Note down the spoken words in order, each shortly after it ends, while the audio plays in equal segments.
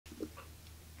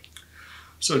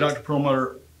So, Dr.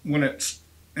 Perlmutter, when it's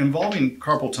involving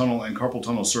carpal tunnel and carpal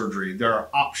tunnel surgery, there are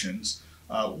options.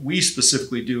 We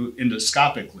specifically do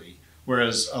endoscopically,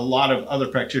 whereas a lot of other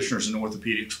practitioners in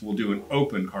orthopedics will do an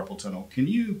open carpal tunnel. Can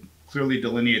you clearly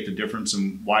delineate the difference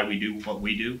in why we do what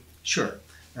we do? Sure.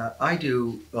 I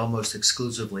do almost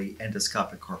exclusively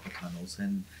endoscopic carpal tunnels,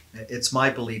 and it's my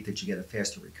belief that you get a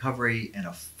faster recovery and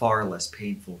a far less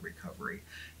painful recovery.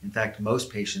 In fact, most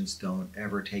patients don't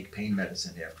ever take pain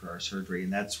medicine after our surgery,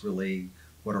 and that's really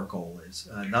what our goal is.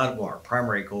 Not well, our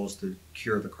primary goal is to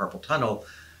cure the carpal tunnel,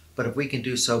 but if we can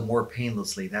do so more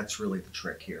painlessly, that's really the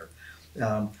trick here.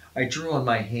 I drew on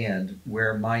my hand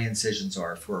where my incisions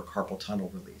are for a carpal tunnel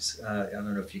release. I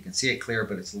don't know if you can see it clear,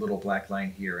 but it's a little black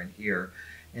line here and here.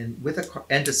 And with an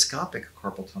endoscopic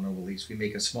carpal tunnel release, we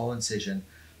make a small incision,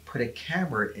 put a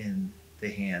camera in the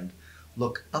hand,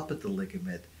 look up at the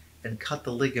ligament, and cut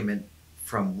the ligament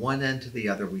from one end to the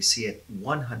other. We see it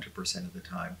 100% of the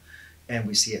time, and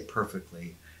we see it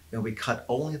perfectly. And we cut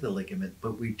only the ligament,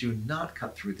 but we do not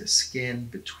cut through the skin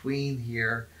between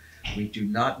here. We do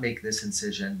not make this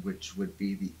incision, which would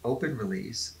be the open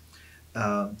release,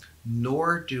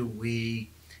 nor do we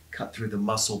cut through the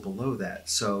muscle below that.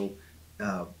 So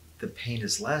the pain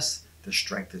is less, the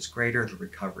strength is greater, the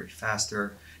recovery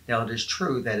faster. Now, it is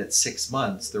true that at 6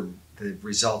 months, the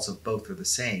results of both are the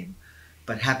same.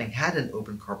 But having had an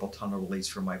open carpal tunnel release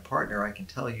from my partner, I can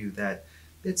tell you that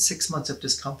it's 6 months of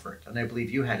discomfort. And I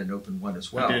believe you had an open one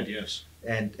as well. I did, yes.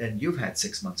 And you've had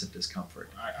 6 months of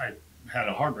discomfort. I had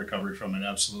a hard recovery from it,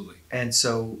 absolutely. And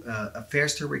so a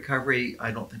faster recovery,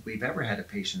 I don't think we've ever had a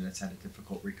patient that's had a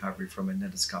difficult recovery from an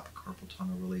endoscopic carpal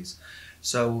tunnel release.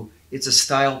 So it's a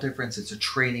style difference, it's a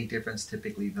training difference.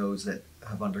 Typically those that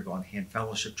have undergone hand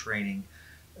fellowship training,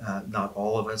 not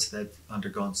all of us that have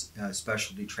undergone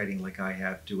specialty training like I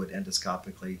have do it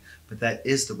endoscopically, but that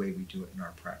is the way we do it in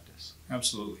our practice.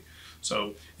 Absolutely.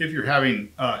 So if you're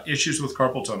having issues with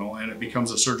carpal tunnel and it becomes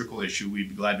a surgical issue, we'd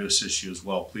be glad to assist you as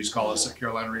well. Please call us at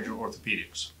Carolina Regional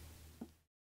Orthopedics.